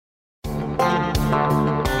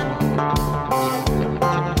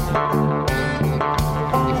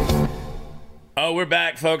Oh, we're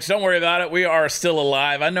back, folks. Don't worry about it. We are still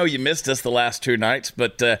alive. I know you missed us the last two nights,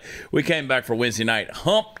 but we came back for Wednesday night.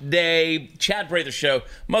 Hump Day, Chad Prather Show,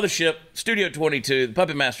 Mothership, Studio 22, the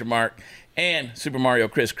Puppet Master Mark, and Super Mario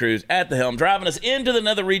Chris Cruz at the helm, driving us into the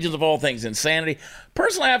nether regions of all things insanity.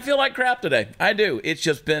 Personally, I feel like crap today. I do. It's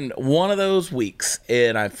just been one of those weeks,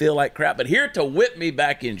 and I feel like crap. But here to whip me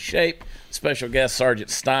back in shape, special guest Sergeant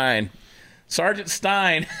Stein. Sergeant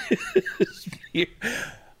Stein.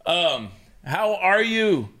 How are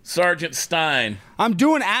you, Sergeant Stein? I'm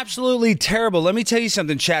doing absolutely terrible. Let me tell you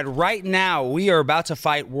something, Chad. Right now, we are about to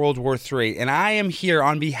fight World War III, and I am here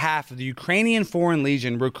on behalf of the Ukrainian Foreign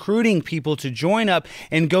Legion recruiting people to join up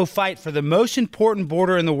and go fight for the most important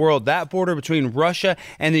border in the world, that border between Russia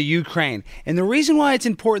and the Ukraine. And the reason why it's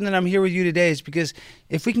important that I'm here with you today is because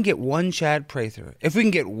if we can get one Chad Prather, if we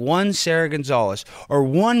can get one Sarah Gonzalez, or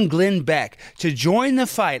one Glenn Beck to join the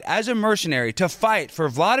fight as a mercenary to fight for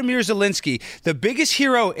Vladimir Zelensky, the biggest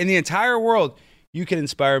hero in the entire world, you can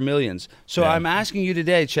inspire millions. So I'm asking you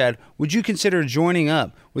today, Chad, would you consider joining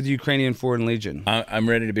up with the Ukrainian Foreign Legion? I'm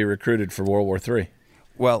ready to be recruited for World War III.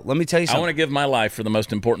 Well, let me tell you something. I want to give my life for the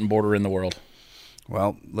most important border in the world.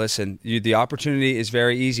 Well, listen, the opportunity is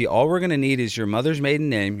very easy. All we're going to need is your mother's maiden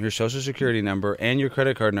name, your social security number, and your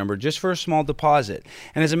credit card number just for a small deposit.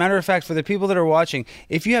 And as a matter of fact, for the people that are watching,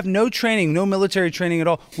 if you have no training, no military training at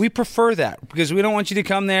all, we prefer that because we don't want you to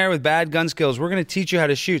come there with bad gun skills. We're going to teach you how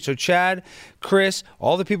to shoot. So Chad, Chris,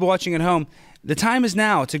 all the people watching at home, the time is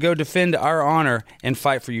now to go defend our honor and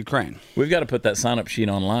fight for Ukraine. We've got to put that sign-up sheet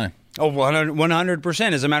online. Oh,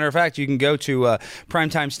 100%. As a matter of fact, you can go to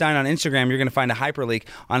Primetime Stein on Instagram. You're going to find a hyperlink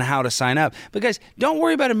on how to sign up. But guys, don't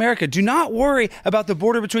worry about America. Do not worry about the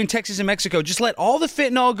border between Texas and Mexico. Just let all the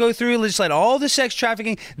fentanyl go through. Just let all the sex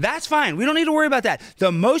trafficking. That's fine. We don't need to worry about that. The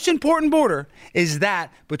most important border is that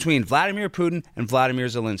between Vladimir Putin and Vladimir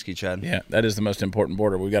Zelensky, Chad. Yeah, that is the most important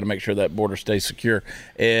border. We've got to make sure that border stays secure.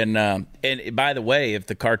 And by the way, if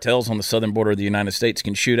the cartels on the southern border of the United States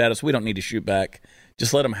can shoot at us, we don't need to shoot back.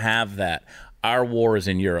 Just let them have that. Our war is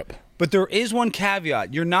in Europe. But there is one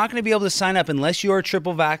caveat. You're not going to be able to sign up unless you are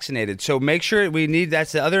triple vaccinated. So make sure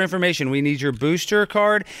that's the other information. We need your booster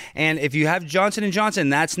card. And if you have Johnson & Johnson,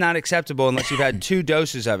 that's not acceptable unless you've had 2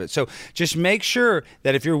 doses of it. So just make sure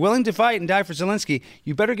that if you're willing to fight and die for Zelensky,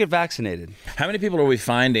 you better get vaccinated. How many people are we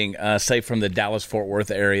finding, say, from the Dallas-Fort Worth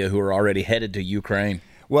area who are already headed to Ukraine?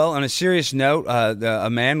 Well, on a serious note, a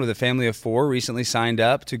man with a family of 4 recently signed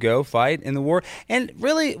up to go fight in the war. And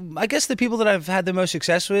really, I guess the people that I've had the most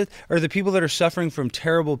success with are the people that are suffering from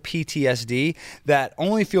terrible PTSD that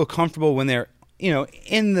only feel comfortable when they're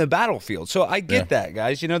in the battlefield. So I get that,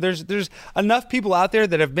 guys. There's enough people out there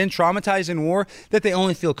that have been traumatized in war that they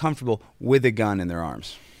only feel comfortable with a gun in their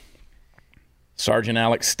arms. Sergeant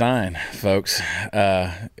Alex Stein, folks.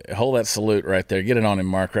 Hold that salute right there. Get it on him,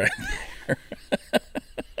 Mark, right there.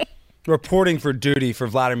 Reporting for duty for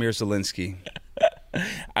Vladimir Zelensky.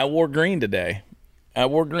 I wore green today. I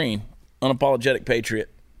wore green. Unapologetic patriot.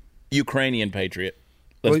 Ukrainian patriot.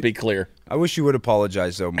 Let's be clear. I wish you would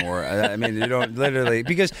apologize, though, more. I mean, you don't literally,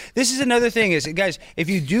 because this is another thing is, guys,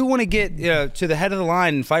 if you do want to get to the head of the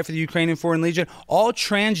line and fight for the Ukrainian Foreign Legion, all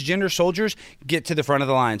transgender soldiers get to the front of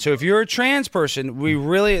the line. So if you're a trans person,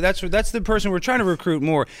 that's the person we're trying to recruit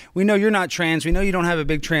more. We know you're not trans. We know you don't have a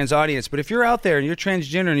big trans audience. But if you're out there and you're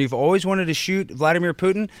transgender and you've always wanted to shoot Vladimir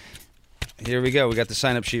Putin, here we go. We got the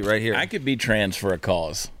sign-up sheet right here. I could be trans for a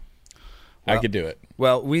cause. I could do it.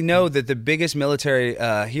 Well, we know that the biggest military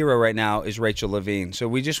hero right now is Rachel Levine. So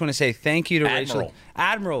we just want to say thank you to Rachel.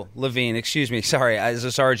 Admiral Levine, excuse me. Sorry, as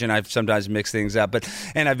a sergeant, I've sometimes mixed things up,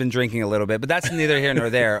 and I've been drinking a little bit. But that's neither here nor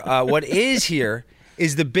there. What is here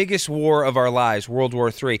is the biggest war of our lives, World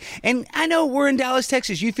War III. And I know we're in Dallas,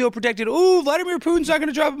 Texas. You feel protected. Ooh, Vladimir Putin's not going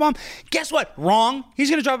to drop a bomb. Guess what? Wrong. He's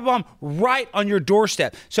going to drop a bomb right on your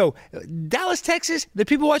doorstep. So Dallas, Texas, the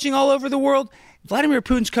people watching all over the world, Vladimir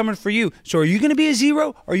Putin's coming for you. So are you going to be a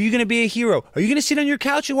zero or are you going to be a hero? Are you going to sit on your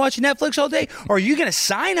couch and watch Netflix all day? Or are you going to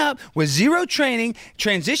sign up with zero training,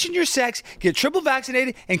 transition your sex, get triple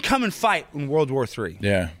vaccinated, and come and fight in World War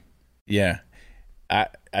III? Yeah.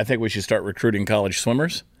 I think we should start recruiting college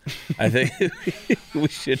swimmers. I think we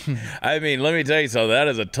should. I mean, let me tell you something. That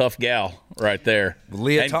is a tough gal right there.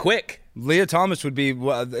 Quick. Leah Thomas would be,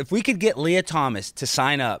 if we could get Leah Thomas to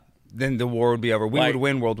sign up, then the war would be over. We would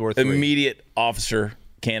win World War III. Immediate officer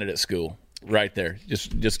candidate school right there.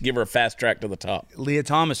 Just give her a fast track to the top. Leah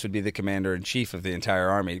Thomas would be the commander-in-chief of the entire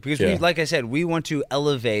army. Because, like I said, we want to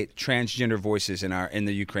elevate transgender voices in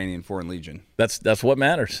the Ukrainian Foreign Legion. That's what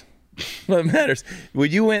matters. What matters? When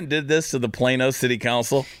you went and did this to the Plano City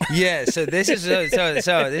Council? Yeah, so this is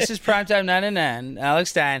this is Primetime 99,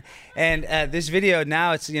 Alex Stein, and this video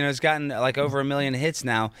now it's gotten like over 1 million hits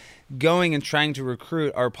now, going and trying to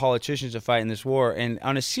recruit our politicians to fight in this war. And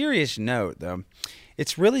on a serious note, though,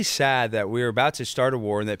 it's really sad that we're about to start a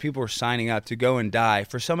war and that people are signing up to go and die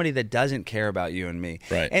for somebody that doesn't care about you and me.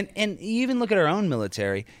 Right. And even look at our own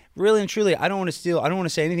military. Really and truly, I don't want to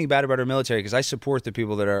say anything bad about our military because I support the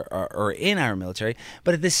people that are in our military.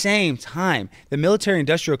 But at the same time, the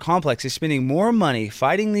military-industrial complex is spending more money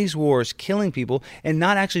fighting these wars, killing people, and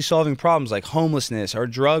not actually solving problems like homelessness, our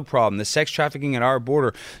drug problem, the sex trafficking at our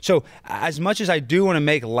border. So as much as I do want to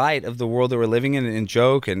make light of the world that we're living in and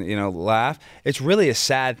joke and laugh, it's really a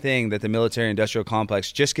sad thing that the military-industrial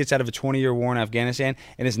complex just gets out of a 20-year war in Afghanistan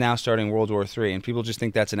and is now starting World War III. And people just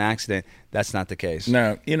think that's an accident. That's not the case.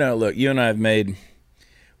 No, look, you and I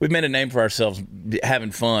we've made a name for ourselves having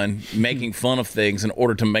fun, making fun of things in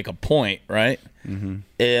order to make a point, right? Mm-hmm.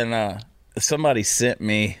 And somebody sent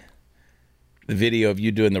me the video of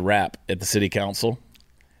you doing the rap at the city council,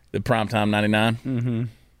 the Primetime 99. Mm-hmm.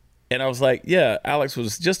 And I was like, yeah, Alex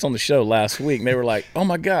was just on the show last week. And they were like, oh,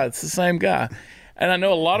 my God, it's the same guy. And I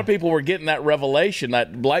know a lot of people were getting that revelation,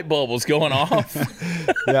 that light bulb was going off.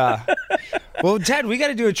 Yeah. Well, Ted, we got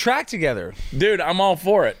to do a track together. Dude, I'm all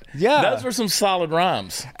for it. Yeah. Those were some solid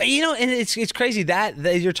rhymes. And it's crazy that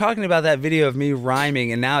you're talking about that video of me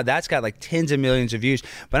rhyming, and now that's got like tens of millions of views.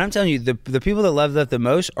 But I'm telling you, the people that love that the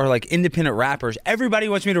most are like independent rappers. Everybody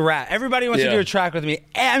wants me to rap. Everybody wants to do a track with me.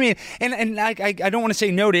 I mean, and I don't want to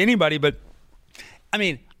say no to anybody, but I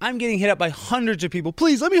mean, I'm getting hit up by hundreds of people.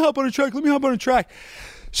 Please, let me hop on a track. Let me hop on a track.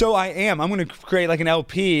 So I'm going to create like an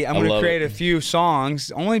LP. I'm going to create a few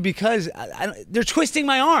songs only because they're twisting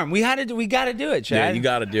my arm. We got to do it, Chad. Yeah, you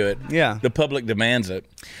got to do it. Yeah. The public demands it.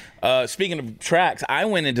 Speaking of tracks, I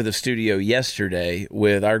went into the studio yesterday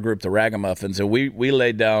with our group, the Ragamuffins, and we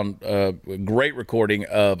laid down a great recording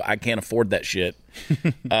of I Can't Afford That Shit,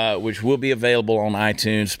 which will be available on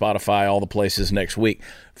iTunes, Spotify, all the places next week.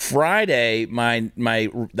 Friday, I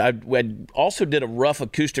also did a rough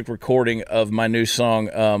acoustic recording of my new song,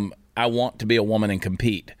 I Want to Be a Woman and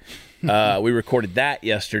Compete. We recorded that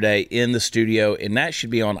yesterday in the studio, and that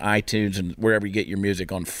should be on iTunes and wherever you get your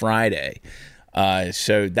music on Friday.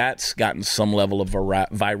 So that's gotten some level of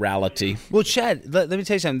virality. Well, Chad, let me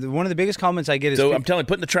tell you something. One of the biggest comments I get is... So I'm telling you,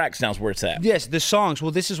 putting the tracks down is where it's at. Yes, the songs.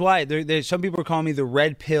 Well, this is why. Some people are calling me the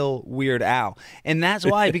Red Pill Weird Al. And that's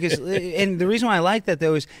why, because... and the reason why I like that,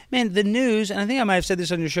 though, is, man, the news, and I think I might have said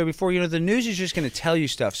this on your show before, the news is just going to tell you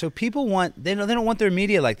stuff. So people they don't want their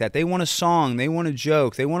media like that. They want a song. They want a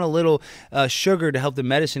joke. They want a little sugar to help the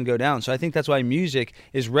medicine go down. So I think that's why music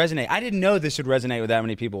is resonating. I didn't know this would resonate with that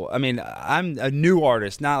many people. I mean, I'm a new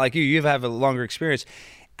artist, not like you. You have a longer experience.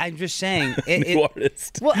 I'm just saying. New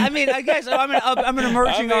artist. Well, I mean, I guess I'm an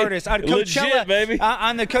emerging artist on Coachella, legit, baby.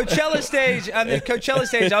 On the Coachella stage. On the Coachella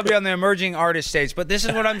stage, I'll be on the emerging artist stage. But this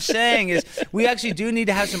is what I'm saying is, we actually do need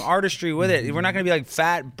to have some artistry with it. We're not going to be like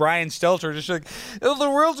fat Brian Stelter, just like, oh, the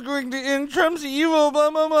world's going to end. Trump's evil. Blah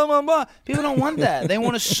blah blah blah blah. People don't want that. They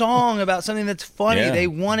want a song about something that's funny. Yeah. They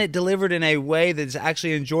want it delivered in a way that's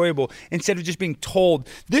actually enjoyable instead of just being told,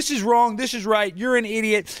 this is wrong, this is right. You're an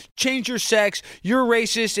idiot. Change your sex. You're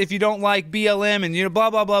racist if you don't like BLM and blah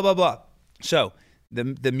blah blah blah blah. So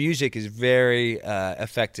the music is very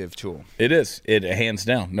effective tool. It is. It hands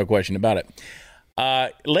down, no question about it.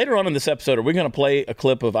 Later on in this episode, are we going to play a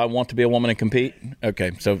clip of "I Want to Be a Woman and Compete"?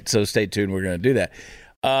 Okay, so stay tuned. We're going to do that.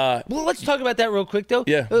 Well, let's talk about that real quick, though.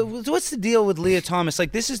 Yeah. What's the deal with Leah Thomas?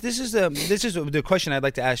 Like, this is the question I'd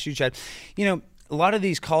like to ask you, Chad. A lot of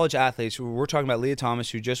these college athletes. We're talking about Leah Thomas,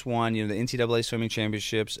 who just won, the NCAA swimming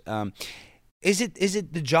championships. Is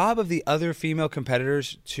it the job of the other female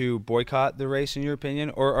competitors to boycott the race, in your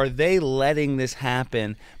opinion, or are they letting this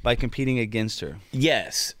happen by competing against her?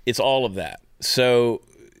 Yes, it's all of that. So,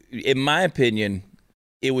 in my opinion,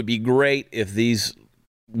 it would be great if these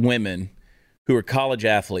women who are college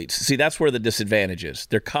athletes, see, that's where the disadvantage is.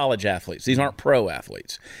 They're college athletes. These aren't pro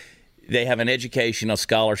athletes. They have an education, a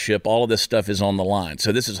scholarship. All of this stuff is on the line.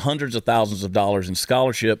 So this is hundreds of thousands of dollars in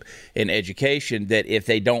scholarship and education that if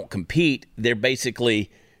they don't compete, they're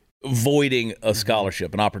basically voiding a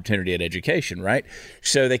scholarship, an opportunity at education, right?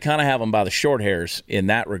 So they kind of have them by the short hairs in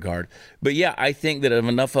that regard. But yeah, I think that if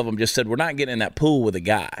enough of them just said, we're not getting in that pool with a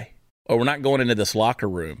guy. or we're not going into this locker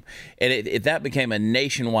room. And if that became a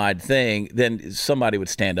nationwide thing, then somebody would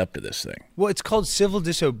stand up to this thing. Well, it's called civil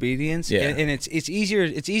disobedience, and it's easier.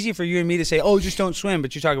 It's easy for you and me to say, "Oh, just don't swim."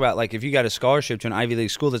 But you talk about like if you got a scholarship to an Ivy League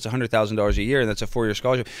school that's $100,000 a year, and that's a 4-year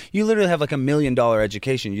scholarship, you literally have like $1 million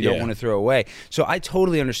education you don't want to throw away. So I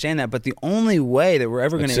totally understand that. But the only way that we're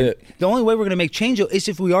ever going to make change is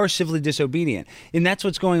if we are civilly disobedient, and that's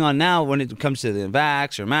what's going on now when it comes to the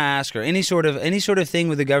vax or mask or any sort of thing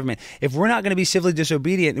with the government. If we're not going to be civilly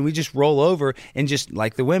disobedient and we just roll over and just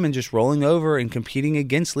like the women just rolling over and competing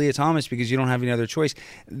against Leah Thomas because you don't have any other choice,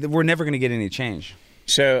 we're never going to get any change.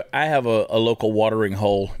 So I have a local watering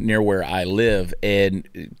hole near where I live, and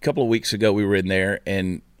a couple of weeks ago we were in there,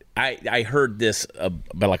 and I heard this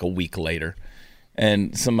about like a week later,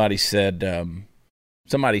 and somebody said,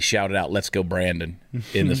 somebody shouted out, "Let's go Brandon,"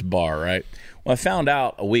 in this bar, right? Well, I found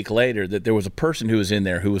out a week later that there was a person who was in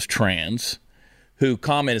there who was trans, who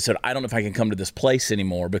commented and said, "I don't know if I can come to this place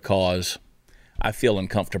anymore because I feel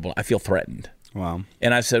uncomfortable. I feel threatened." Wow.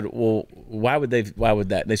 And I said, "Well, why would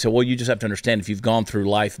that?" They said, "Well, you just have to understand if you've gone through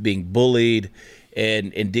life being bullied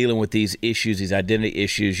and dealing with these issues, these identity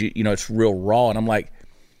issues, you know, it's real raw." And I'm like,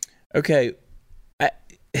 okay,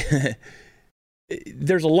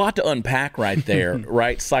 there's a lot to unpack right there,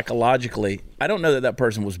 right? Psychologically, I don't know that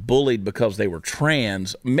person was bullied because they were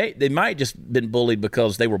trans. They might just been bullied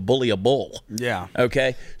because they were bullyable. Yeah.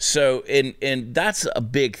 Okay. So, and that's a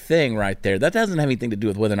big thing right there. That doesn't have anything to do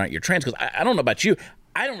with whether or not you're trans. Because I don't know about you,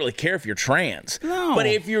 I don't really care if you're trans. No. But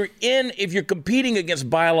if you're competing against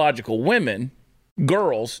biological women,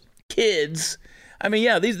 girls, kids, I mean,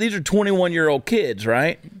 yeah, these are 21-year-old kids,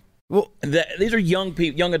 right? Well, these are young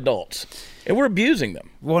people, young adults. And we're abusing them.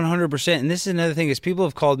 100%. And this is another thing is people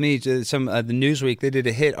have called me to the Newsweek. They did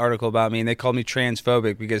a hit article about me, and they called me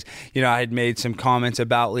transphobic because, you know, I had made some comments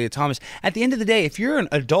about Leah Thomas. At the end of the day, if you're an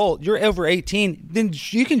adult, you're over 18, then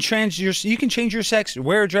you can change your sex,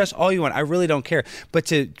 wear a dress, all you want. I really don't care. But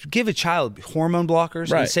to give a child hormone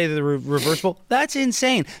blockers and say they're reversible, that's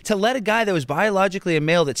insane. To let a guy that was biologically a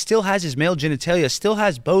male that still has his male genitalia, still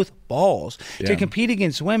has both balls, to compete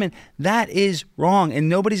against women, that is wrong. And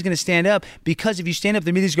nobody's going to stand up. Because if you stand up,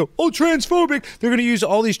 the media's go, "Oh, transphobic." They're going to use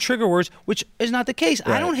all these trigger words, which is not the case.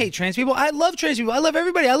 Right. I don't hate trans people. I love trans people. I love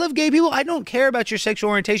everybody. I love gay people. I don't care about your sexual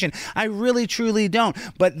orientation. I really, truly don't.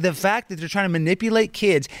 But the fact that they're trying to manipulate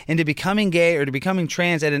kids into becoming gay or to becoming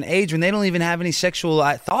trans at an age when they don't even have any sexual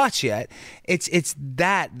thoughts yet, that's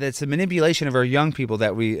the manipulation of our young people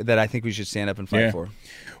that I think we should stand up and fight for.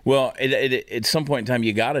 Well, at some point in time,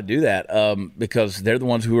 you got to do that because they're the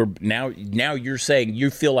ones who are now you're saying you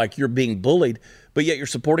feel like you're being bullied, but yet you're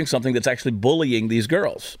supporting something that's actually bullying these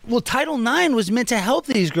girls. Well, Title IX was meant to help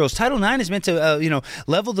these girls. Title IX is meant to,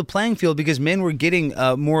 level the playing field because men were getting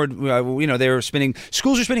more,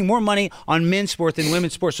 schools are spending more money on men's sport than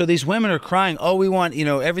women's sport. So these women are crying, "Oh, we want,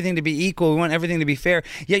 everything to be equal. We want everything to be fair."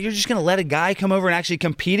 Yet you're just going to let a guy come over and actually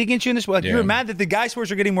compete against you in this sport. Like, you were mad that the guy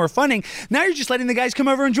sports are getting more funding. Now you're just letting the guys come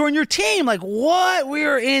over and join your team. Like, what? We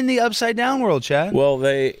are in the upside down world, Chad. Well,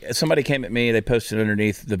 somebody came at me. They posted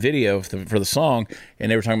underneath the video for the song, and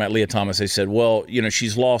they were talking about Leah Thomas. They said, "Well,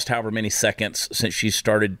 she's lost however many seconds since she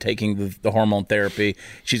started taking the hormone therapy.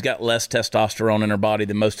 She's got less testosterone in her body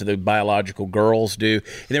than most of the biological girls do."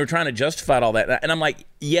 And they were trying to justify all that. And I'm like,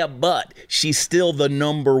 yeah, but she's still the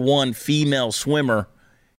number one female swimmer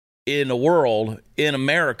in the world, in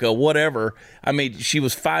America, whatever. I mean, she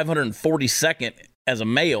was 542nd as a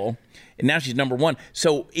male, and now she's number one.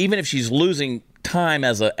 So even if she's losing time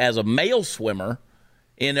as a male swimmer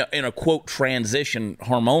in a quote transition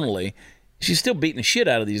hormonally, she's still beating the shit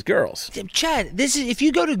out of these girls. Chad, this is if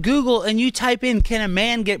you go to Google and you type in "can a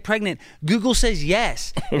man get pregnant," Google says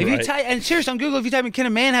yes. If you type, and seriously, on Google, if you type in "can a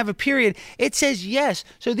man have a period," it says yes.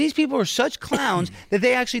 So these people are such clowns that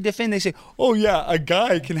they actually defend. They say, "Oh yeah, a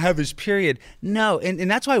guy can have his period." No, and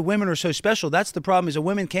that's why women are so special. That's the problem. Is a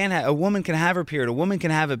woman can have her period. A woman can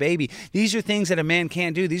have a baby. These are things that a man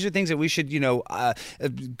can't do. These are things that we should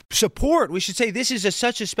support. We should say this is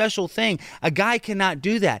such a special thing. A guy cannot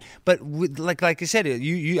do that, but like I said, I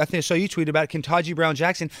think I saw you tweet about Ketanji Brown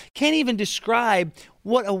Jackson can't even describe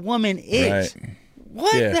what a woman is. Right.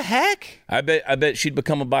 What the heck? I bet she'd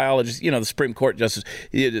become a biologist. The Supreme Court justice,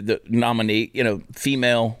 the nominee,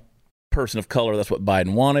 female person of color. That's what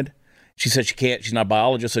Biden wanted. She said she can't. She's not a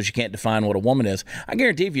biologist, so she can't define what a woman is. I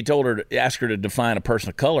guarantee if you asked her to define a person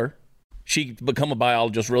of color, She'd become a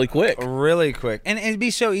biologist really quick. Really quick. And it'd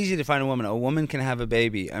be so easy to find a woman. A woman can have a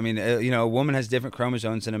baby. I mean, a woman has different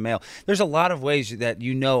chromosomes than a male. There's a lot of ways that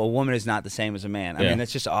a woman is not the same as a man. I mean,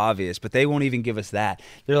 that's just obvious, but they won't even give us that.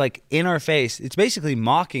 They're like in our face. It's basically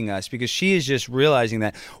mocking us because she is just realizing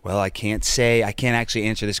that, well, I can't actually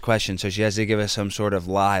answer this question, so she has to give us some sort of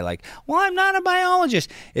lie like, well, I'm not a biologist.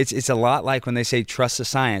 It's a lot like when they say trust the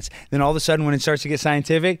science. Then all of a sudden when it starts to get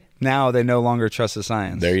scientific, now they no longer trust the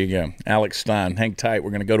science. There you go. Alex Stein, hang tight.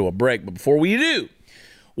 We're going to go to a break. But before we do,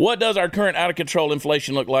 what does our current out-of-control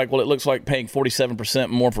inflation look like? Well, it looks like paying 47%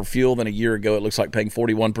 more for fuel than a year ago. It looks like paying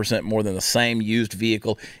 41% more than the same used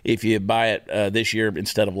vehicle if you buy it this year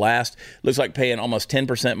instead of last. It looks like paying almost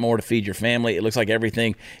 10% more to feed your family. It looks like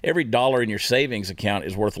every dollar in your savings account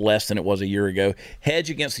is worth less than it was a year ago. Hedge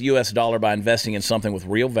against the U.S. dollar by investing in something with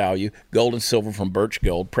real value. Gold and silver from Birch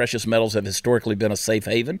Gold. Precious metals have historically been a safe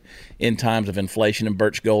haven in times of inflation, and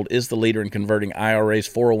Birch Gold is the leader in converting IRAs,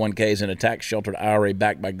 401ks, into tax-sheltered IRA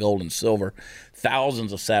backed by gold and silver.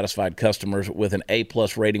 Thousands of satisfied customers with an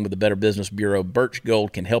A-plus rating with the Better Business Bureau. Birch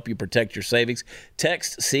Gold can help you protect your savings.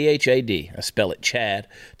 Text CHAD, I spell it Chad,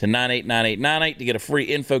 to 989898 to get a free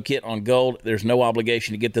info kit on gold. There's no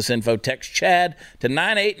obligation to get this info. Text Chad to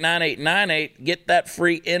 989898. Get that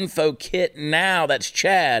free info kit now. That's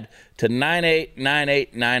Chad to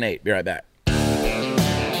 989898. Be right back.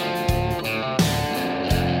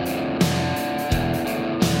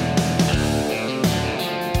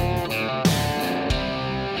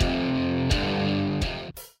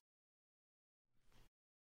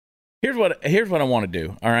 Here's what I want to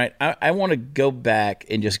do, all right? I want to go back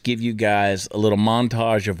and just give you guys a little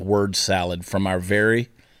montage of word salad from our very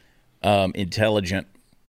intelligent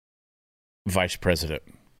vice president.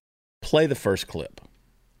 Play the first clip.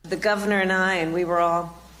 The governor and we were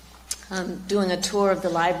all doing a tour of the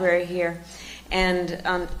library here and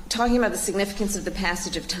talking about the significance of the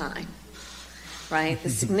passage of time, right? The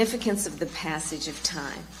significance of the passage of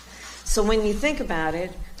time. So when you think about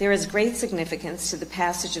it, there is great significance to the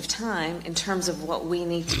passage of time in terms of what we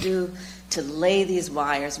need to do to lay these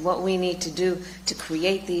wires, what we need to do to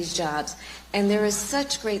create these jobs. And there is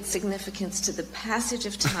such great significance to the passage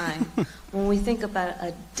of time when we think about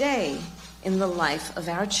a day in the life of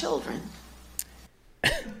our children.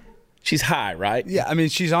 She's high, right? Yeah, I mean,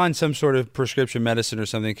 she's on some sort of prescription medicine or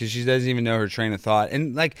something because she doesn't even know her train of thought.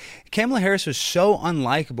 And, like, Kamala Harris was so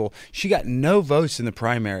unlikable. She got no votes in the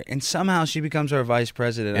primary, and somehow she becomes our vice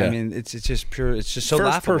president. Yeah. I mean, it's just pure, it's just so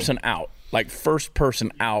laughable. First person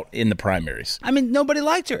out in the primaries. I mean, nobody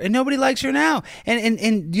liked her, and nobody likes her now.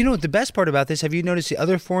 And you know what the best part about this? Have you noticed the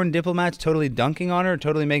other foreign diplomats totally dunking on her,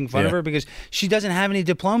 totally making fun of her because she doesn't have any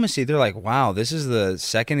diplomacy? They're like, wow, this is the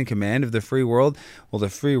second in command of the free world. Well, the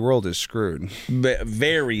free world is screwed.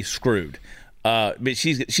 Very screwed. But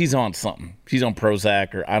she's on something. She's on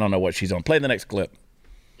Prozac, or I don't know what she's on. Play the next clip.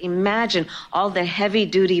 Imagine all the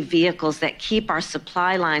heavy-duty vehicles that keep our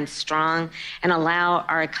supply lines strong and allow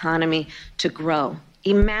our economy to grow.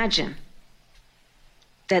 Imagine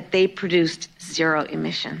that they produced zero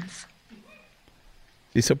emissions.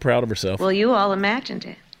 She's so proud of herself. Well, you all imagined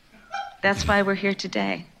it. That's why we're here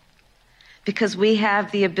today. Because we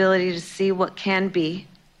have the ability to see what can be,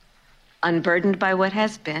 unburdened by what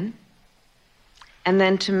has been, and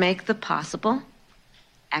then to make the possible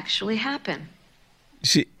actually happen.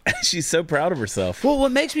 She's so proud of herself. Well,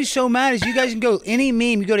 what makes me so mad is you guys can go any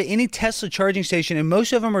meme, you go to any Tesla charging station, and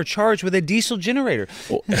most of them are charged with a diesel generator.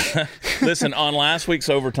 Well, listen, on last week's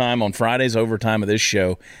overtime, on Friday's overtime of this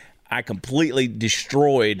show, I completely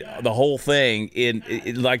destroyed the whole thing in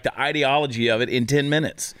like the ideology of it in 10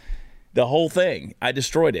 minutes. The whole thing, I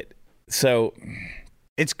destroyed it. So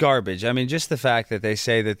it's garbage. I mean, just the fact that they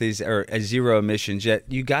say that these are zero emissions, yet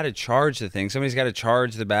you got to charge the thing. Somebody's got to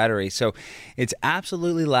charge the battery. So it's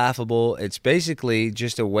absolutely laughable. It's basically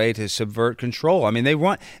just a way to subvert control. I mean,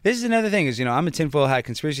 this is another thing is, I'm a tinfoil hat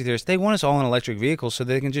conspiracy theorist. They want us all in electric vehicles so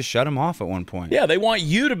they can just shut them off at one point. Yeah, they want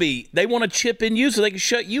to chip in you so they can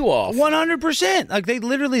shut you off. 100%. Like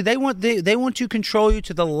they want to control you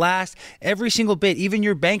to the last, every single bit, even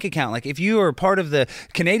your bank account. Like if you are part of the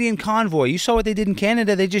Canadian convoy, you saw what they did in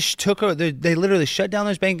Canada. They just they literally shut down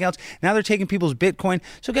those bank accounts. Now they're taking people's Bitcoin.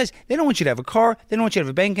 So guys, they don't want you to have a car. They don't want you to have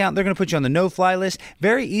a bank account. They're going to put you on the no-fly list.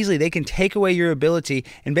 Very easily, they can take away your ability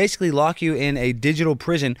and basically lock you in a digital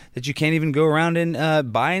prison that you can't even go around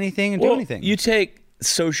and buy anything and do anything. You take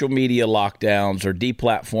social media lockdowns or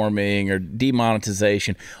deplatforming or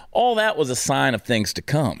demonetization, all that was a sign of things to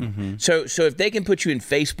come. Mm-hmm. So if they can put you in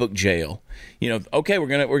Facebook jail, okay, we're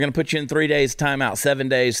gonna put you in 3 days timeout, 7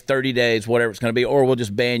 days, 30 days, whatever it's gonna be, or we'll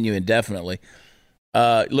just ban you indefinitely.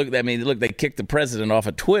 Look, they kicked the president off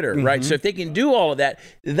of Twitter, right? So if they can do all of that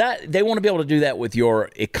they want to be able to do that with your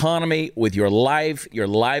economy, with your life, your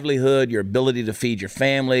livelihood, your ability to feed your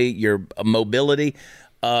family, your mobility.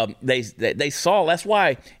 They saw, that's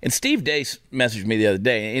why, and Steve Dace messaged me the other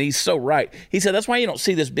day, and he's so right. He said that's why you don't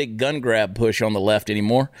see this big gun grab push on the left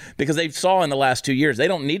anymore, because they saw in the last 2 years they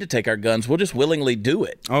don't need to take our guns. We'll just willingly do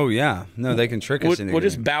it. Oh, yeah. No, they can trick us into it. We'll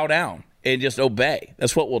just bow down and just obey.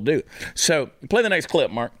 That's what we'll do. So play the next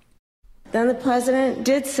clip, Mark. Then the president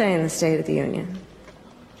did say in the State of the Union,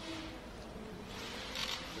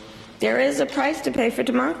 there is a price to pay for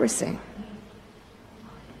democracy.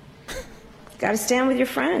 Got to stand with your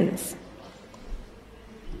friends.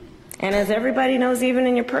 And as everybody knows, even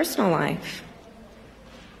in your personal life,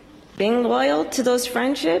 being loyal to those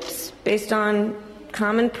friendships based on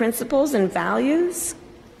common principles and values,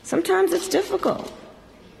 sometimes it's difficult.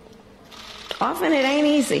 Often it ain't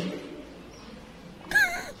easy.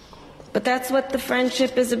 But that's what the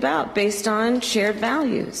friendship is about, based on shared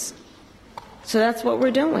values. So that's what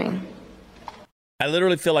we're doing. I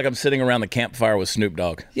literally feel like I'm sitting around the campfire with Snoop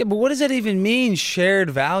Dogg. Yeah, but what does that even mean,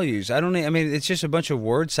 shared values? I mean, it's just a bunch of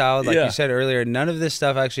word salad, like you said earlier. None of this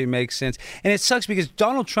stuff actually makes sense. And it sucks because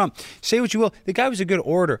Donald Trump, say what you will, the guy was a good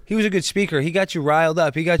orator. He was a good speaker. He got you riled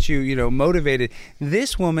up. He got you, motivated.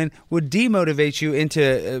 This woman would demotivate you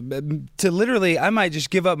into, to literally, I might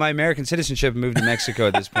just give up my American citizenship and move to Mexico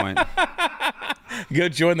at this point. Go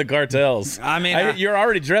join the cartels. I mean, you're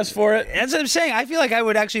already dressed for it. That's what I'm saying. I feel like I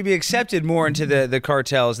would actually be accepted more into the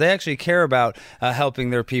cartels. They actually care about helping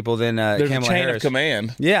their people than There's Kamala a chain Harris. of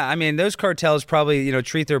command. Yeah, I mean, those cartels probably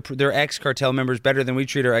treat their ex-cartel members better than we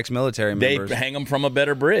treat our ex-military members. They hang them from a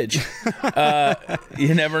better bridge.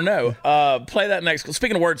 You never know. Play that next.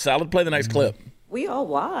 Speaking of word salad, play the next clip. We all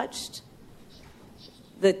watched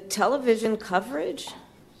the television coverage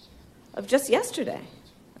of just yesterday.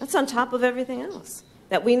 That's on top of everything else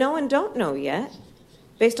that we know and don't know yet,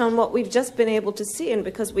 based on what we've just been able to see. And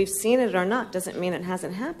because we've seen it or not doesn't mean it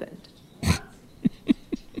hasn't happened.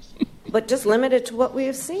 But just limited to what we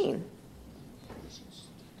have seen.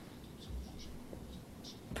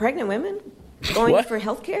 Pregnant women going for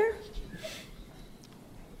health care,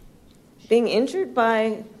 being injured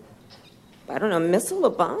by, I don't know, a missile, a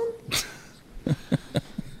bomb,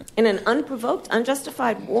 in an unprovoked,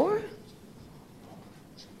 unjustified war,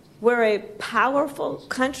 where a powerful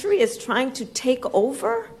country is trying to take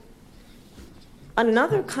over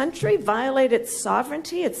another country, violate its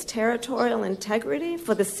sovereignty, its territorial integrity,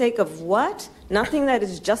 for the sake of what? Nothing that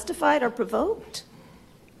is justified or provoked?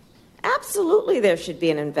 Absolutely there should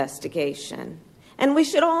be an investigation. And we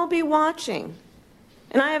should all be watching.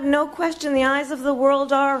 And I have no question the eyes of the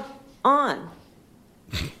world are on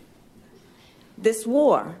this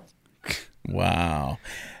war. Wow.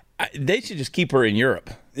 They should just keep her in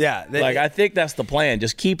Europe. Yeah. I think that's the plan.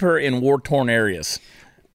 Just keep her in war-torn areas.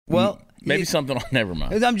 Well, maybe something on. Never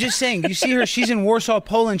mind. I'm just saying. You see her. She's in Warsaw,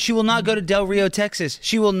 Poland. She will not go to Del Rio, Texas.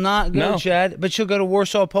 She will not go, Chad. But she'll go to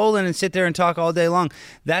Warsaw, Poland, and sit there and talk all day long.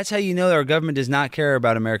 That's how you know that our government does not care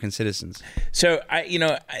about American citizens. So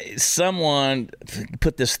someone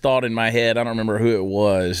put this thought in my head. I don't remember who it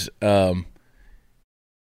was.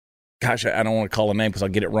 Gosh, I don't want to call a name because I'll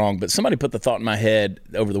get it wrong. But somebody put the thought in my head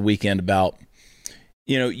over the weekend about,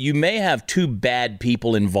 you may have two bad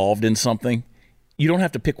people involved in something. You don't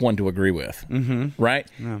have to pick one to agree with, right?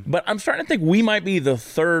 Yeah. But I'm starting to think we might be the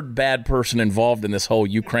third bad person involved in this whole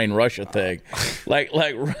Ukraine-Russia thing. like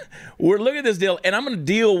we're looking at this deal, and I'm going to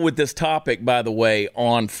deal with this topic, by the way,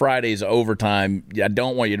 on Friday's Overtime. I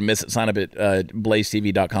don't want you to miss it. Sign up at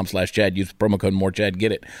blazetv.com/Chad. Use promo code MORECHAD.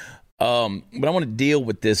 Get it. But I want to deal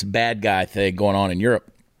with this bad guy thing going on in Europe.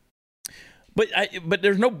 But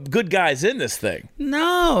there's no good guys in this thing.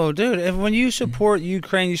 No, dude. When you support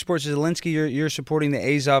Ukraine, you support Zelensky, you're supporting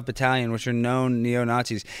the Azov Battalion, which are known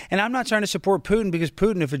neo-Nazis. And I'm not trying to support Putin because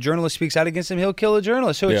Putin, if a journalist speaks out against him, he'll kill a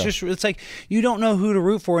journalist. So it's like you don't know who to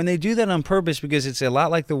root for. And they do that on purpose because it's a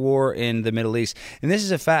lot like the war in the Middle East. And this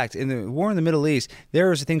is a fact. In the war in the Middle East, there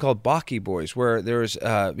was a thing called Baki boys, where there was,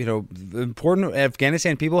 important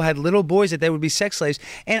Afghanistan people had little boys that they would be sex slaves.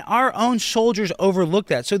 And our own soldiers overlooked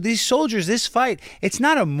that. So these soldiers, this fight, it's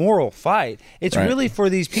not a moral fight. It's really for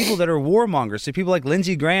these people that are warmongers. The people like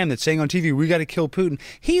Lindsey Graham that's saying on TV, we got to kill Putin.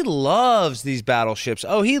 He loves these battleships.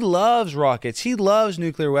 Oh, he loves rockets. He loves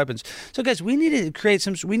nuclear weapons. So guys, we need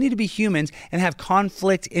to we need to be humans and have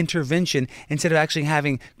conflict intervention instead of actually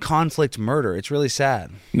having conflict murder. It's really sad.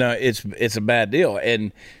 No, it's a bad deal.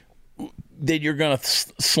 And then you're going to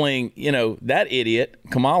sling, that idiot,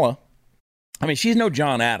 Kamala, I mean, she's no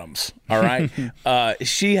John Adams, all right?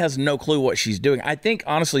 She has no clue what she's doing. I think,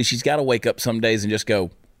 honestly, she's got to wake up some days and just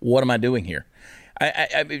go, what am I doing here?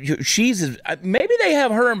 Maybe they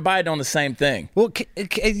have her and Biden on the same thing. Well,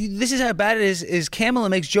 this is how bad it is Kamala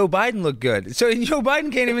makes Joe Biden look good. So Joe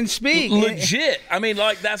Biden can't even speak. Legit. I mean,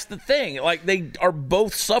 like, that's the thing. Like, they are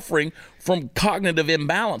both suffering from cognitive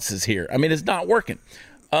imbalances here. I mean, it's not working.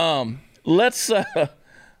 Let's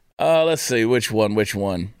see, which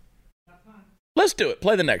one? Let's do it.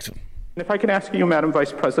 Play the next one. If I can ask you, Madam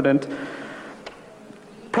Vice President,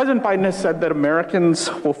 President Biden has said that Americans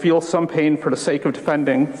will feel some pain for the sake of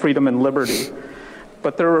defending freedom and liberty,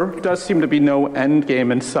 but there does seem to be no end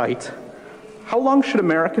game in sight. How long should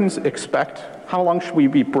Americans expect? How long should we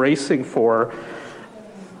be bracing for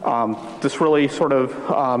this really sort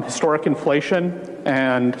of historic inflation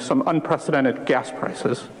and some unprecedented gas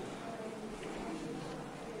prices?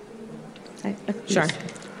 Sure.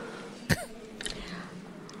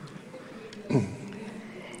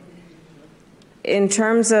 In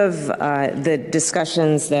terms of the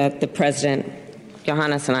discussions that the President,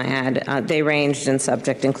 Johannes, and I had, they ranged in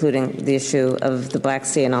subject, including the issue of the Black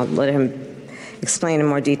Sea, and I'll let him explain in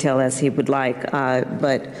more detail as he would like.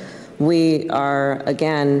 But we are,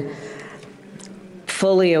 again,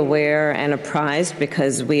 fully aware and apprised,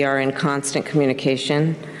 because we are in constant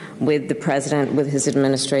communication with the President, with his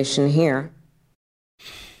administration here.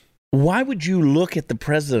 Why would you look at the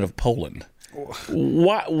President of Poland?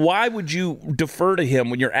 Why would you defer to him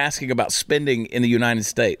when you're asking about spending in the United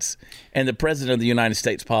States and the President of the United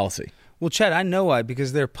States policy? Well, Chad, I know why,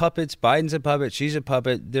 because they're puppets. Biden's a puppet. She's a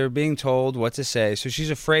puppet. They're being told what to say. So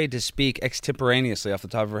she's afraid to speak extemporaneously off the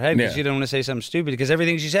top of her head because she don't want to say something stupid, because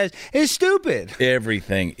everything she says is stupid.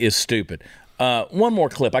 Everything is stupid. One more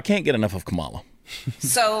clip. I can't get enough of Kamala.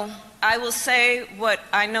 So I will say what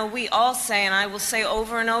I know we all say, and I will say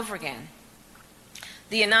over and over again.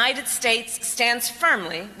 The United States stands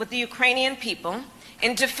firmly with the Ukrainian people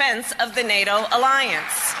in defense of the NATO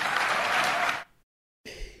alliance.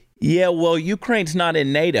 Yeah, well, Ukraine's not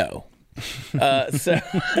in NATO. So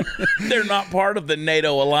they're not part of the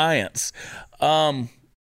NATO alliance.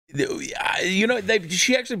 She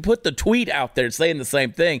actually put the tweet out there saying the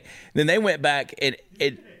same thing. Then they went back and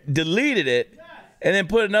deleted it, and then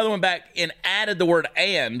put another one back and added the word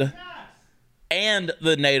and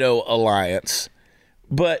the NATO alliance.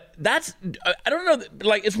 But that's, I don't know,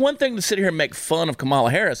 like, it's one thing to sit here and make fun of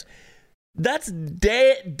Kamala Harris. That's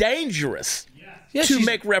dangerous to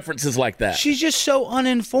make references like that. She's just so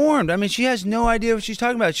uninformed. I mean, she has no idea what she's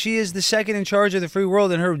talking about. She is the second in charge of the free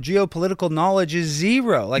world, and her geopolitical knowledge is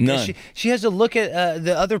zero. Like, none. She has to look at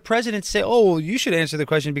the other presidents and say, oh, well, you should answer the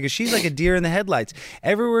question, because she's like a deer in the headlights.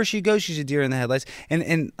 Everywhere she goes, she's a deer in the headlights.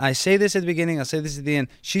 And I say this at the beginning, I'll say this at the end.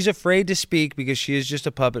 She's afraid to speak because she is just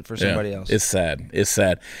a puppet for somebody else. It's sad. It's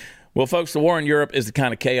sad. Well, folks, the war in Europe is the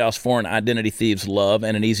kind of chaos foreign identity thieves love,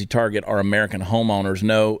 and an easy target are American homeowners.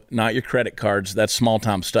 No, not your credit cards. That's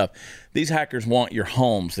small-time stuff. These hackers want your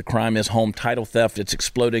homes. The crime is home title theft. It's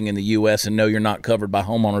exploding in the U.S., and no, you're not covered by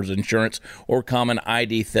homeowners insurance or common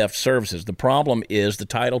ID theft services. The problem is the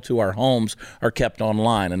title to our homes are kept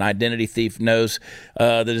online. An identity thief knows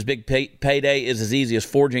that his big payday is as easy as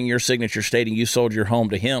forging your signature stating you sold your home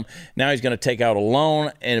to him. Now he's going to take out a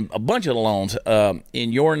loan and a bunch of loans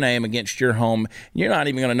in your name against your home. You're not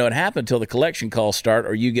even going to know it happened until the collection calls start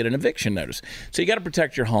or you get an eviction notice. So you got to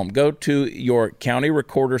protect your home. Go to your county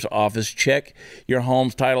recorder's office. Check your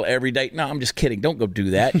home's title every day. No, I'm just kidding. Don't go do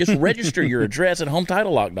that. Just register your address at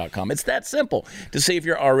HomeTitleLock.com. It's that simple to see if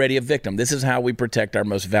you're already a victim. This is how we protect our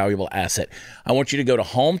most valuable asset. I want you to go to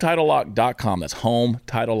HomeTitleLock.com. That's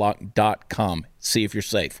HomeTitleLock.com. See if you're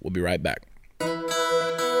safe. We'll be right back.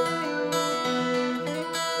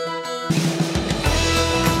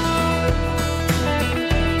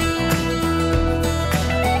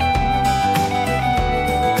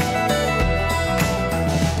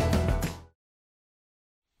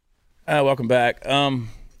 Welcome back.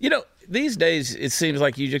 These days it seems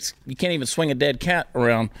like you can't even swing a dead cat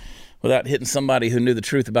around without hitting somebody who knew the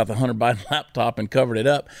truth about the Hunter Biden laptop and covered it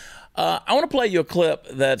up. I want to play you a clip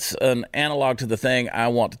that's an analog to the thing I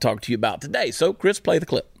want to talk to you about today. So, Chris, play the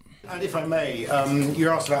clip. And if I may, you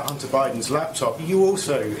asked about Hunter Biden's laptop. You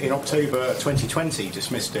also, in October 2020,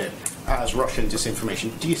 dismissed it as Russian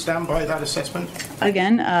disinformation. Do you stand by that assessment?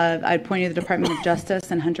 Again, I'd point you to the Department of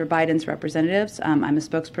Justice and Hunter Biden's representatives. I'm a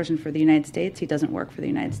spokesperson for the United States. He doesn't work for the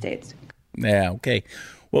United States. Yeah, okay.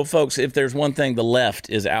 Well, folks, if there's one thing the left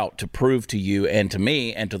is out to prove to you and to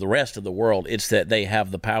me and to the rest of the world, it's that they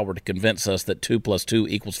have the power to convince us that 2 +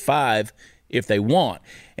 2 = 5 if they want.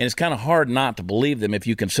 And it's kind of hard not to believe them if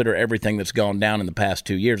you consider everything that's gone down in the past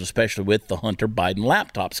 2 years, especially with the Hunter Biden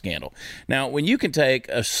laptop scandal. Now, when you can take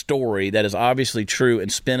a story that is obviously true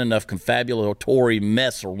and spin enough confabulatory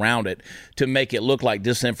mess around it to make it look like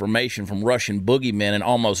disinformation from Russian boogeymen and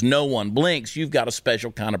almost no one blinks, you've got a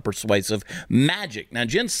special kind of persuasive magic. Now,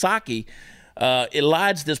 Jen Psaki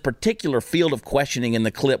elides this particular field of questioning in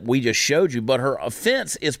the clip we just showed you, but her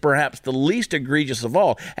offense is perhaps the least egregious of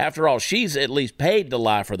all. After all, she's at least paid to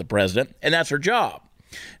lie for the president, and that's her job.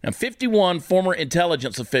 Now, 51 former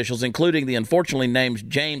intelligence officials, including the unfortunately named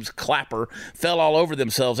James Clapper, fell all over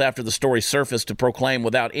themselves after the story surfaced to proclaim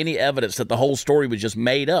without any evidence that the whole story was just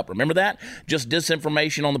made up. Remember that? Just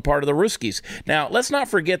disinformation on the part of the Ruskies. Now, let's not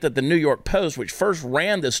forget that the New York Post, which first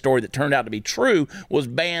ran this story that turned out to be true, was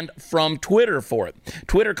banned from Twitter for it.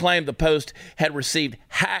 Twitter claimed the Post had received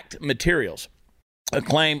hacked materials, a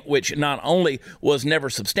claim which not only was never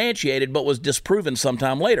substantiated, but was disproven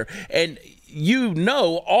sometime later. And you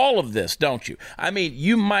know all of this, don't you? I mean,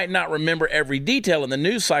 you might not remember every detail, and the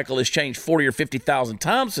news cycle has changed 40 or 50,000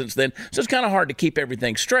 times since then, so it's kind of hard to keep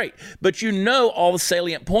everything straight. But you know all the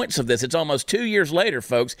salient points of this. It's almost 2 years later,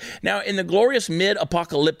 folks. Now, in the glorious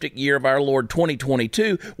mid-apocalyptic year of our Lord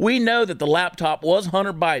 2022, we know that the laptop was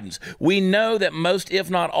Hunter Biden's. We know that most, if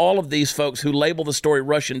not all, of these folks who label the story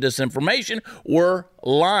Russian disinformation were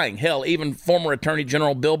lying. Hell, even former Attorney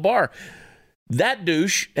General Bill Barr, that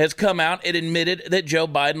douche, has come out and admitted that Joe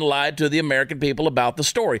Biden lied to the American people about the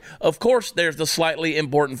story. Of course, there's the slightly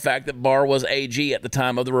important fact that Barr was AG at the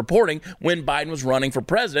time of the reporting when Biden was running for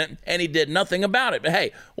president, and he did nothing about it. But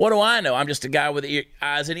hey, what do I know? I'm just a guy with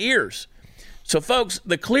eyes and ears. So, folks,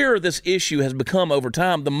 the clearer this issue has become over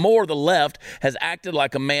time, the more the left has acted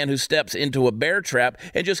like a man who steps into a bear trap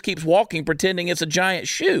and just keeps walking pretending it's a giant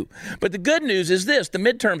shoe. But the good news is this: the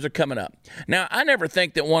midterms are coming up. Now, I never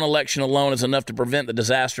think that one election alone is enough to prevent the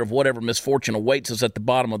disaster of whatever misfortune awaits us at the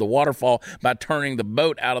bottom of the waterfall by turning the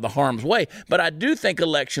boat out of the harm's way. But I do think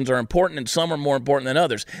elections are important, and some are more important than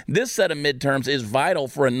others. This set of midterms is vital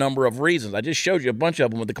for a number of reasons. I just showed you a bunch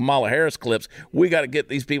of them with the Kamala Harris clips. We got to get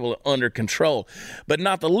these people under control. But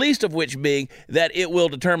not the least of which being that it will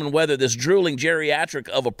determine whether this drooling geriatric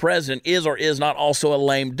of a president is or is not also a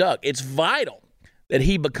lame duck. It's vital that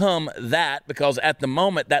he become that, because at the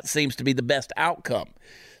moment that seems to be the best outcome.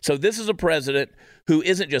 So this is a president who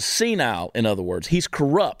isn't just senile, in other words, he's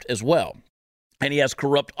corrupt as well. And he has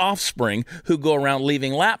corrupt offspring who go around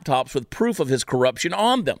leaving laptops with proof of his corruption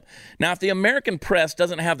on them. Now, if the American press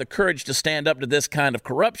doesn't have the courage to stand up to this kind of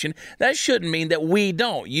corruption, that shouldn't mean that we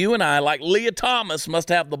don't. You and I, like Leah Thomas, must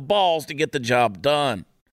have the balls to get the job done.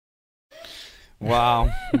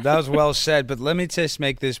 Wow, that was well said. But let me just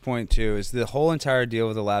make this point, too, is the whole entire deal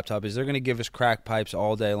with the laptop is they're going to give us crack pipes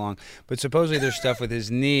all day long. But supposedly there's stuff with his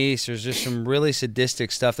niece. There's just some really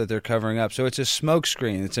sadistic stuff that they're covering up. So it's a smoke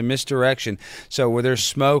screen. It's a misdirection. So where there's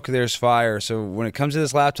smoke, there's fire. So when it comes to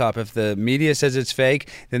this laptop, if the media says it's fake,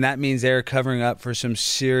 then that means they're covering up for some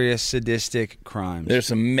serious sadistic crimes. There's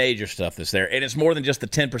some major stuff that's there. And it's more than just the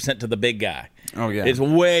 10% to the big guy. Oh, yeah. It's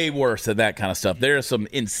way worse than that kind of stuff. There is some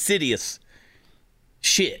insidious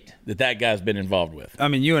shit that guy's been involved with. I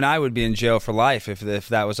mean, you and I would be in jail for life if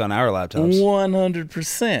that was on our laptops.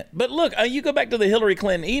 100%. But look, you go back to the Hillary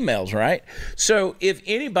Clinton emails, right? So if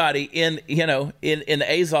anybody in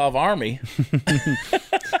the Azov army,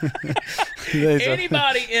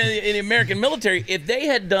 anybody in the American military, if they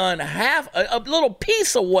had done half a little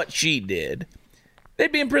piece of what she did,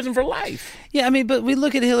 they'd be in prison for life. Yeah, I mean, but we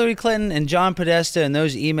look at Hillary Clinton and John Podesta and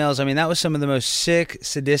those emails. I mean, that was some of the most sick,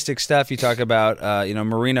 sadistic stuff. You talk about,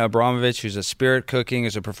 Marina Abramovich, who's a spirit cooking,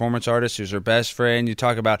 who's a performance artist, who's her best friend. You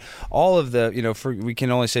talk about all of the, we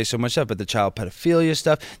can only say so much stuff, but the child pedophilia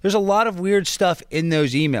stuff. There's a lot of weird stuff in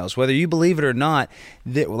those emails, whether you believe it or not.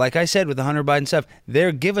 Like I said with the Hunter Biden stuff,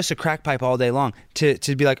 they give us a crack pipe all day long to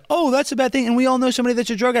be like, oh, that's a bad thing. And we all know somebody that's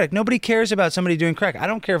a drug addict. Nobody cares about somebody doing crack. I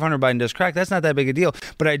don't care if Hunter Biden does crack. That's not that big a deal.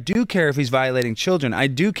 But I do care if he's violating children. I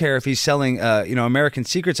do care if he's selling, American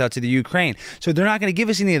secrets out to the Ukraine. So they're not going to give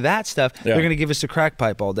us any of that stuff. Yeah. They're going to give us the crack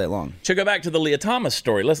pipe all day long. So go back to the Leah Thomas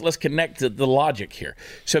story. Let's connect to the logic here.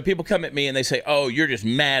 So people come at me and they say, "Oh, you're just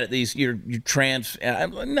mad at these. You're trans."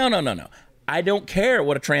 No. I don't care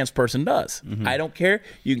what a trans person does. Mm-hmm. I don't care.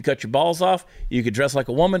 You can cut your balls off. You can dress like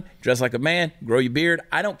a woman, dress like a man, grow your beard.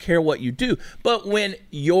 I don't care what you do. But when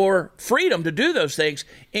your freedom to do those things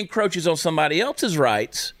encroaches on somebody else's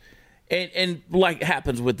rights, and like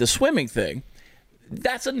happens with the swimming thing,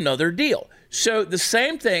 that's another deal. So the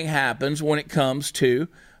same thing happens when it comes to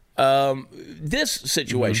this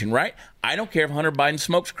situation, right? I don't care if Hunter Biden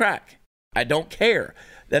smokes crack. I don't care.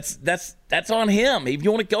 That's on him. If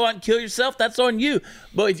you want to go out and kill yourself, that's on you.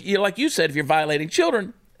 But if you, like you said, if you're violating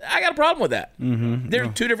children, I got a problem with that. They're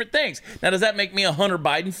two different things. Now, does that make me a Hunter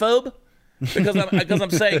Biden phobe? Because I'm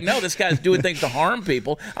saying, no, this guy's doing things to harm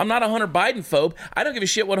people. I'm not a Hunter Biden phobe. I don't give a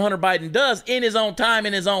shit what Hunter Biden does in his own time,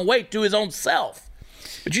 in his own way, to his own self.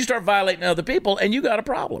 But you start violating other people, and you got a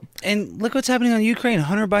problem. And look what's happening on Ukraine.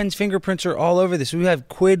 Hunter Biden's fingerprints are all over this. We have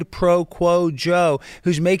quid pro quo Joe,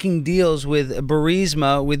 who's making deals with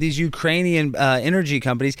Burisma, with these Ukrainian energy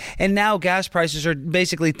companies, and now gas prices are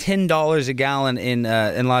basically $10 a gallon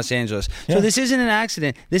in Los Angeles. So this isn't an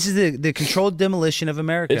accident. This is the controlled demolition of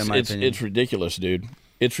America, in my opinion. It's ridiculous, dude.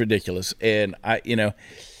 It's ridiculous. And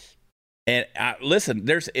listen,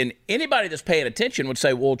 and anybody that's paying attention would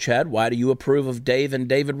say, well, Chad, why do you approve of Dave and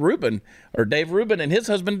David Rubin, or Dave Rubin and his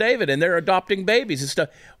husband David, and they're adopting babies and stuff?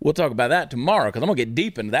 We'll talk about that tomorrow, because I'm going to get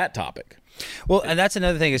deep into that topic. Well, and that's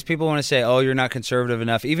another thing is people want to say, oh, you're not conservative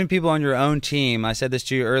enough. Even people on your own team, I said this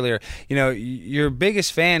to you earlier, your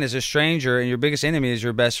biggest fan is a stranger and your biggest enemy is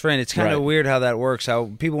your best friend. It's kind of weird how that works,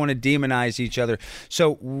 how people want to demonize each other.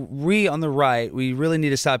 So we on the right, we really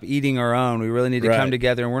need to stop eating our own. We really need to come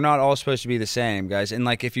together, and we're not all supposed to be the same, guys. And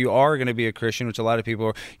like if you are going to be a Christian, which a lot of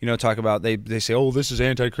people talk about, they say, oh, this is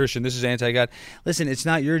anti-Christian, this is anti-God. Listen, it's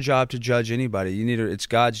not your job to judge anybody. It's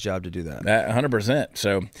God's job to do that. 100%.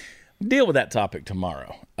 So deal with that topic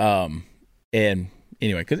tomorrow. And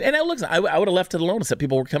anyway, I would have left it alone except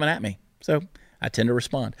people were coming at me. So I tend to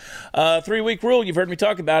respond. 3-week rule, you've heard me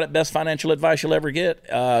talk about it. Best financial advice you'll ever get.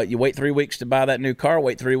 You wait 3 weeks to buy that new car.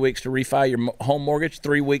 Wait 3 weeks to refi your home mortgage.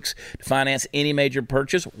 3 weeks to finance any major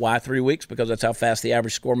purchase. Why 3 weeks? Because that's how fast the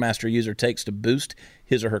average ScoreMaster user takes to boost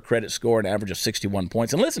his or her credit score, an average of 61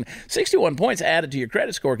 points. And listen, 61 points added to your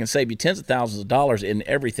credit score can save you tens of thousands of dollars in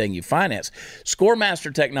everything you finance.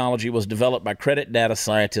 ScoreMaster technology was developed by credit data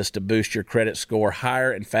scientists to boost your credit score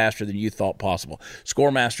higher and faster than you thought possible.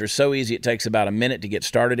 ScoreMaster is so easy it takes about a minute to get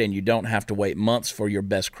started, and you don't have to wait months for your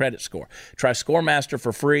best credit score. Try ScoreMaster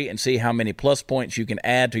for free and see how many plus points you can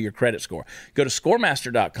add to your credit score. Go to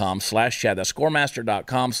scoremaster.com/Chad. That's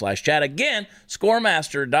scoremaster.com/Chad. Again,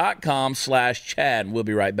 scoremaster.com/Chad. We'll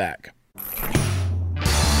be right back.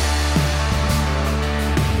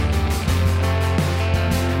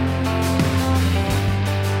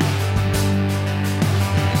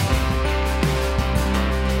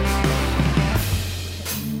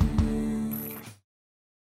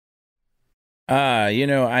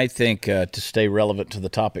 I think to stay relevant to the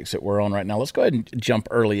topics that we're on right now, let's go ahead and jump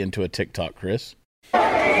early into a TikTok, Chris.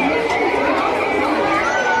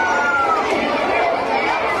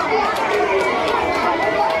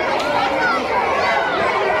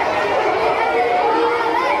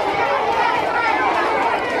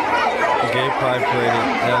 Gay Pride Parade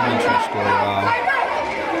at elementary school. Wow.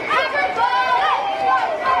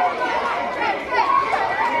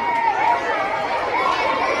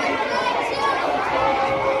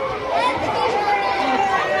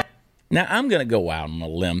 Now, I'm going to go out on a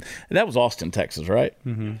limb. That was Austin, Texas, right?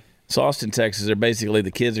 Mm-hmm. So Austin, Texas, they're basically,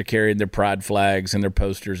 the kids are carrying their pride flags and their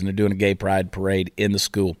posters, and they're doing a gay pride parade in the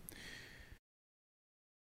school.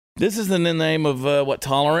 This is in the name of,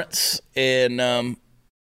 tolerance and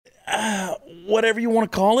whatever you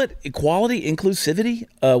want to call it, equality, inclusivity,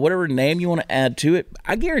 whatever name you want to add to it.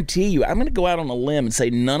 I guarantee you, I'm going to go out on a limb and say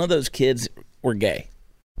none of those kids were gay.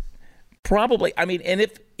 Probably, and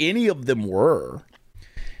if any of them were,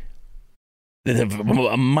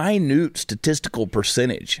 a minute statistical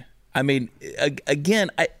percentage.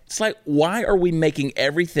 Again, it's like, why are we making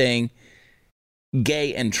everything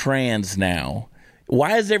gay and trans now?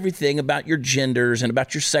 Why is everything about your genders and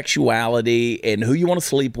about your sexuality and who you want to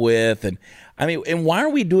sleep with? And why are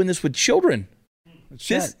we doing this with children?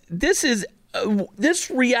 This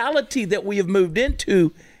reality that we have moved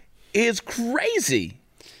into is crazy.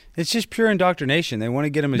 It's just pure indoctrination. They want to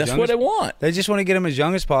get them as young as... That's what they want. They just want to get them as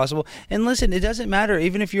young as possible. And listen, it doesn't matter.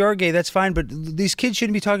 Even if you are gay, that's fine. But these kids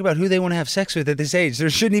shouldn't be talking about who they want to have sex with at this age. They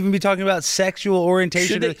shouldn't even be talking about sexual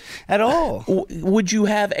orientation at all. Would you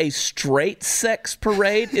have a straight sex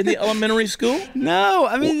parade in the elementary school? No.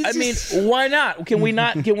 Why not? Can we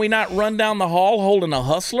not run down the hall holding a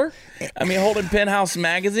Hustler? Holding Penthouse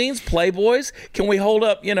magazines, Playboys? Can we hold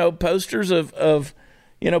up, posters of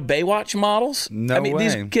Baywatch models? No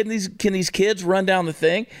way. Can these kids run down the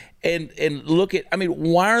thing and look at?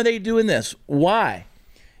 Why are they doing this? Why?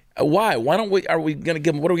 Why? Why don't we? Are we going to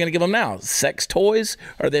give them? What are we going to give them now? Sex toys?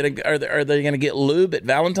 Are they going to get lube at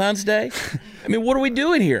Valentine's Day? I mean, what are we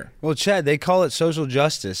doing here? Well, Chad, they call it social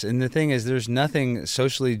justice, and the thing is, there's nothing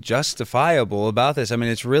socially justifiable about this. I mean,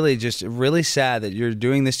 it's really just really sad that you're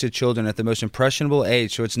doing this to children at the most impressionable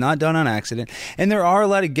age, so it's not done on accident. And there are a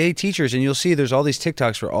lot of gay teachers, and you'll see there's all these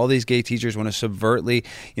TikToks where all these gay teachers want to subvertly,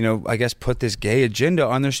 I guess, put this gay agenda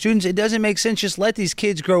on their students. It doesn't make sense. Just let these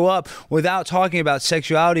kids grow up without talking about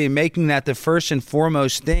sexuality and making that the first and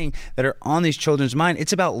foremost thing that are on these children's mind.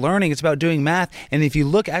 It's about learning. It's about doing math. And if you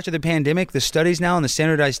look after the pandemic, the studies now and the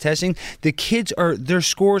standardized testing, the kids their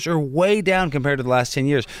scores are way down compared to the last 10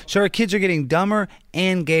 years. So our kids are getting dumber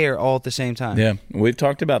and gayer all at the same time. Yeah, we've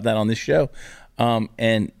talked about that on this show.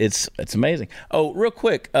 And it's amazing. Oh, real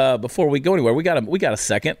quick, before we go anywhere, we got a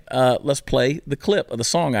second. Let's play the clip of the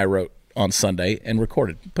song I wrote on Sunday and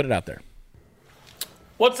recorded. Put it out there.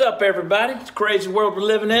 What's up, everybody? It's a crazy world we're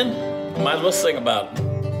living in. Might as well sing about it.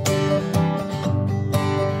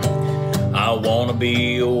 I want to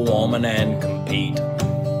be a woman and compete.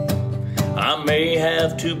 I may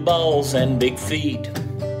have 2 balls and big feet.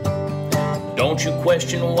 Don't you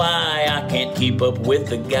question why I can't keep up with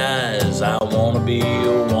the guys. I want to be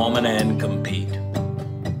a woman and compete.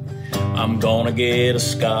 I'm gonna get a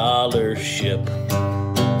scholarship,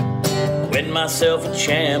 win myself a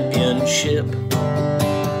championship.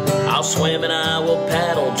 I'll swim and I will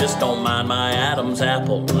paddle, just don't mind my Adam's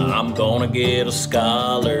apple. I'm gonna get a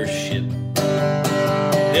scholarship.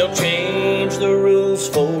 They'll change the rules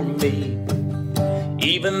for me,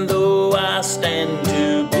 even though I stand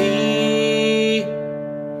to be.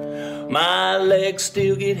 My legs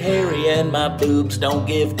still get hairy and my boobs don't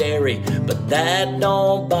give dairy, but that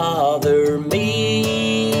don't bother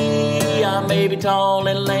me. I may be tall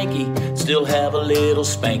and lanky, still have a little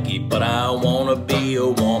spanky, but I wanna be a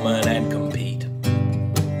woman and compete.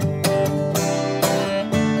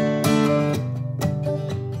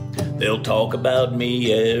 They'll talk about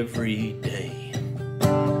me every day,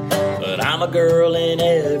 but I'm a girl in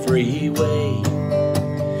every way.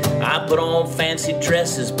 I put on fancy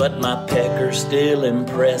dresses, but my pecker still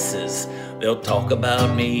impresses. They'll talk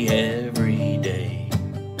about me every day.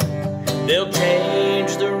 They'll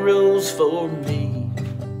change the rules for me,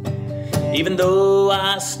 even though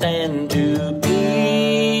I stand to be.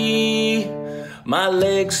 My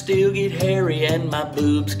legs still get hairy and my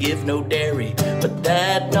boobs give no dairy, but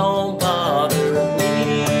that don't bother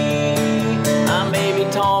me. I may be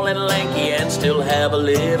tall and lanky and still have a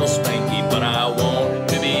little spanky, but I want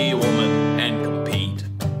to be a woman and compete.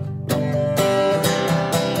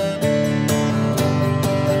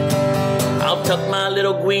 I'll tuck my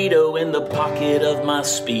little Guido in the pocket of my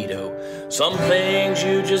Speedo. Some things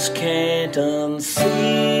you just can't unsee.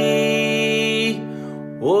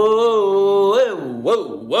 Whoa, whoa,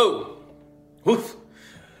 whoa, whoa. Woof.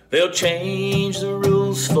 They'll change the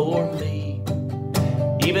rules for me,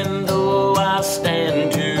 even though I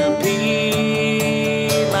stand to be.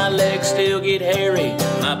 My legs still get hairy,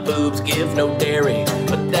 my boobs give no dairy,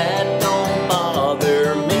 but that don't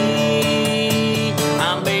bother me.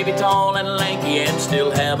 I may be tall and lanky and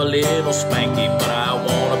still have a little spanky, but I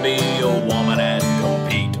wanna be a woman and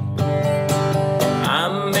compete.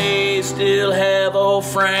 I may still have old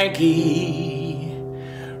Frankie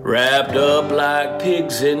wrapped up like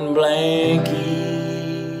pigs in blankies,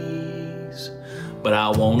 but I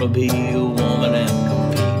wanna be a woman and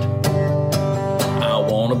compete. I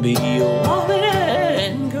wanna be a woman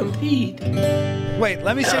and compete. Wait,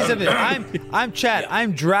 let me say something. I'm Chad.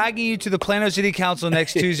 I'm dragging you to the Plano City Council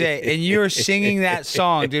next Tuesday, and you're singing that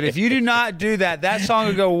song, dude. If you do not do that, that song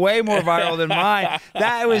will go way more viral than mine.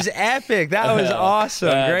 That was epic. That was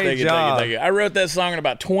awesome. Great job. Thank you. I wrote that song in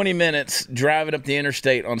about 20 minutes driving up the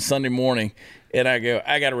interstate on Sunday morning, and I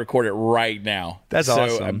got to record it right now. That's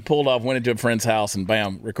awesome. So I pulled off, went into a friend's house, and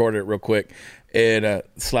bam, recorded it real quick, and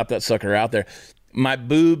slapped that sucker out there. My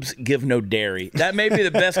boobs give no dairy. That may be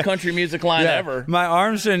the best country music line ever. My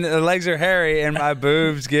arms and legs are hairy, and my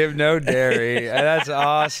boobs give no dairy. That's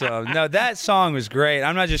awesome. No, that song was great.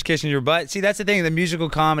 I'm not just kissing your butt. See, that's the thing, the musical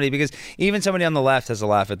comedy, because even somebody on the left has a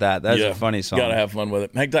laugh at that. That's a funny song. Gotta have fun with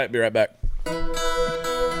it. Hang tight. Be right back.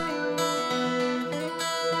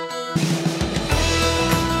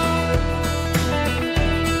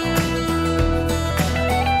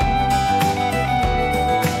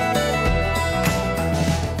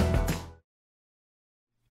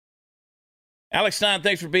 Alex Stein,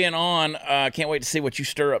 thanks for being on. Can't wait to see what you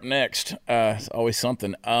stir up next. It's always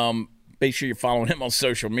something. Be sure you're following him on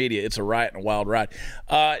social media. It's a riot and a wild ride.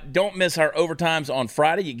 Don't miss our overtimes on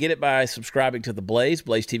Friday. You get it by subscribing to The Blaze,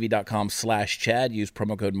 blazetv.com/Chad. Use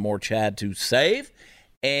promo code MORECHAD to save.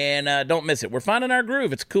 And don't miss it. We're finding our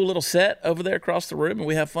groove. It's a cool little set over there across the room, and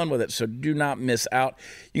we have fun with it. So do not miss out.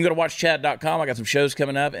 You can go to watchchad.com. I got some shows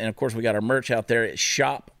coming up. And, of course, we got our merch out there at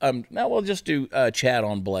shop. Now we'll just do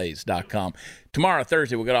chadonblaze.com. Tomorrow,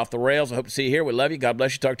 Thursday, we'll get off the rails. I hope to see you here. We love you. God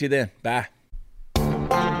bless you. Talk to you then. Bye.